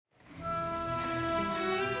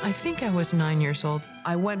I think I was 9 years old.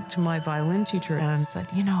 I went to my violin teacher and said,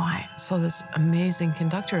 you know, I saw this amazing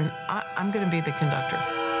conductor and I'm going to be the conductor.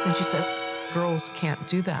 And she said, girls can't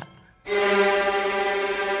do that.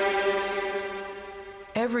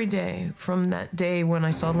 Every day from that day when I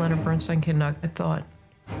saw Leonard Bernstein conduct, I thought,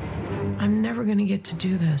 I'm never going to get to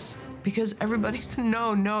do this. Because everybody said,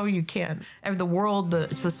 no, no, you can't. The world, the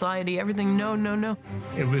society, everything, no, no, no.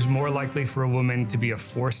 It was more likely for a woman to be a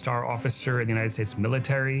 4-star officer in the United States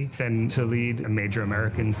military than to lead a major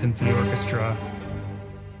American symphony orchestra.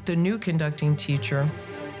 The new conducting teacher,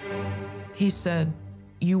 he said,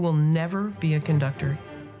 you will never be a conductor.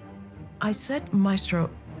 I said, Maestro,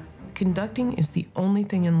 conducting is the only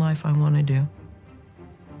thing in life I want to do.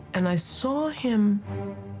 And I saw him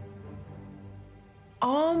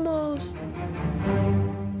almost,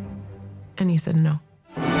 and he said no.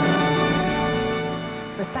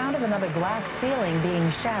 The sound of another glass ceiling being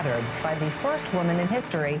shattered by the first woman in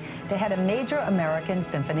history to head a major American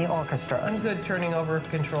symphony orchestra. I'm good turning over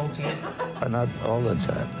control to you. Not all the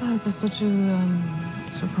time. Oh, this is such a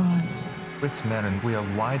surprise. With Menon, we are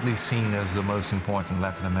widely seen as the most important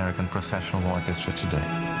Latin American professional orchestra today.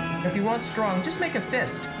 If you want strong, just make a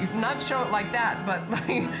fist. You can not show it like that, but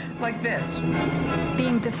like this.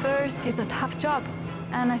 Being the first is a tough job,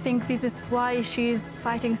 and I think this is why she's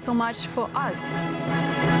fighting so much for us.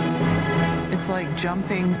 It's like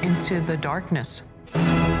jumping into the darkness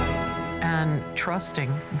and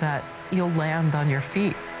trusting that you'll land on your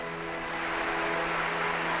feet.